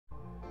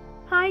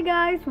Hi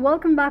guys,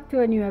 welcome back to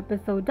a new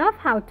episode of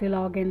How to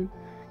Login.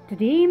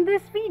 Today in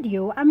this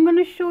video, I'm going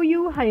to show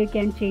you how you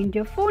can change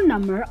your phone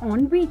number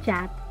on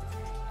WeChat.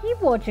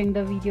 Keep watching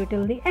the video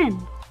till the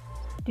end.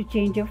 To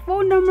change your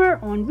phone number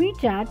on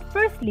WeChat,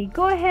 firstly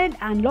go ahead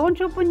and launch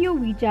open your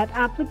WeChat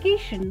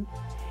application.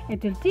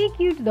 It will take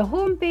you to the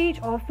home page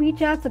of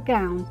WeChat's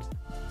account.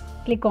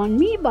 Click on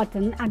Me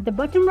button at the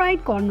bottom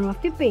right corner of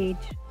the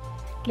page.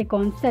 Click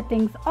on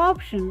Settings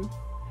option.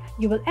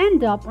 You will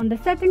end up on the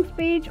settings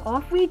page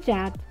of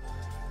WeChat.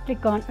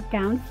 Click on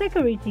Account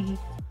Security.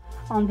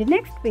 On the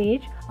next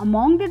page,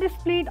 among the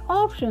displayed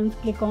options,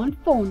 click on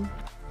Phone.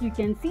 You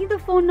can see the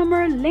phone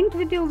number linked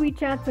with your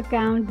WeChat's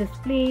account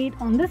displayed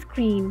on the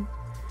screen.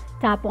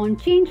 Tap on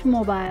Change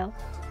Mobile.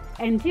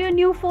 Enter your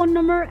new phone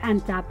number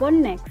and tap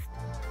on Next.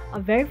 A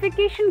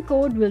verification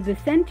code will be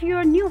sent to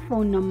your new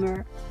phone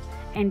number.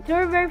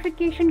 Enter a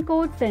verification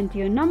code sent to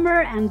your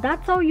number, and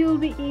that's how you'll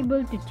be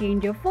able to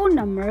change your phone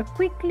number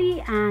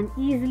quickly and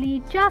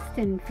easily just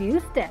in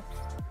few steps.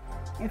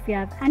 If you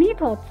have any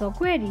thoughts or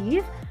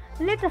queries,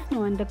 let us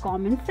know in the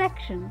comment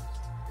section.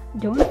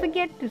 Don't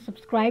forget to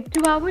subscribe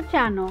to our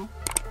channel.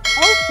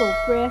 Also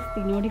press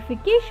the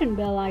notification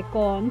bell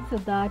icon so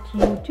that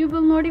YouTube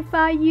will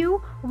notify you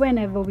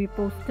whenever we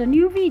post a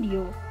new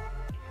video.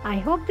 I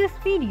hope this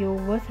video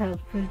was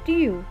helpful to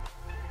you.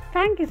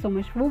 Thank you so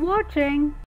much for watching.